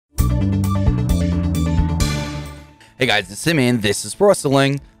Hey guys, it's Tim and this is Pro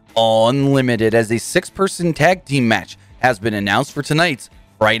Wrestling Unlimited, as a 6-person tag team match has been announced for tonight's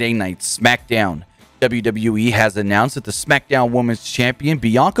Friday Night Smackdown. WWE has announced that the Smackdown Women's Champion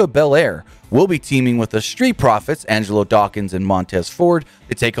Bianca Belair will be teaming with the Street Profits, Angelo Dawkins and Montez Ford,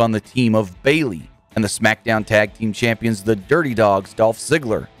 to take on the team of Bayley, and the Smackdown Tag Team Champions, the Dirty Dogs, Dolph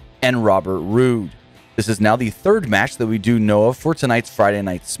Ziggler and Robert Roode. This is now the third match that we do know of for tonight's Friday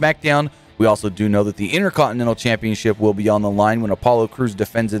Night Smackdown. We also do know that the Intercontinental Championship will be on the line when Apollo Crews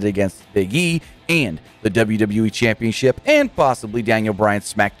defends it against Big E, and the WWE Championship and possibly Daniel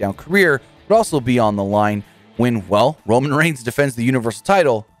Bryan's SmackDown career would also be on the line when, well, Roman Reigns defends the Universal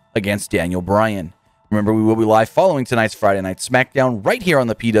title against Daniel Bryan. Remember, we will be live following tonight's Friday Night Smackdown right here on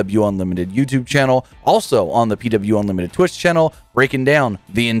the PWU Unlimited YouTube channel, also on the PWU Unlimited Twitch channel, breaking down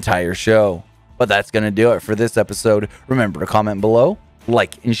the entire show. But that's going to do it for this episode. Remember to comment below,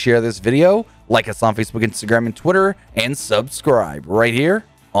 like and share this video, like us on Facebook, Instagram, and Twitter, and subscribe right here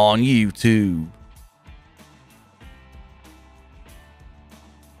on YouTube.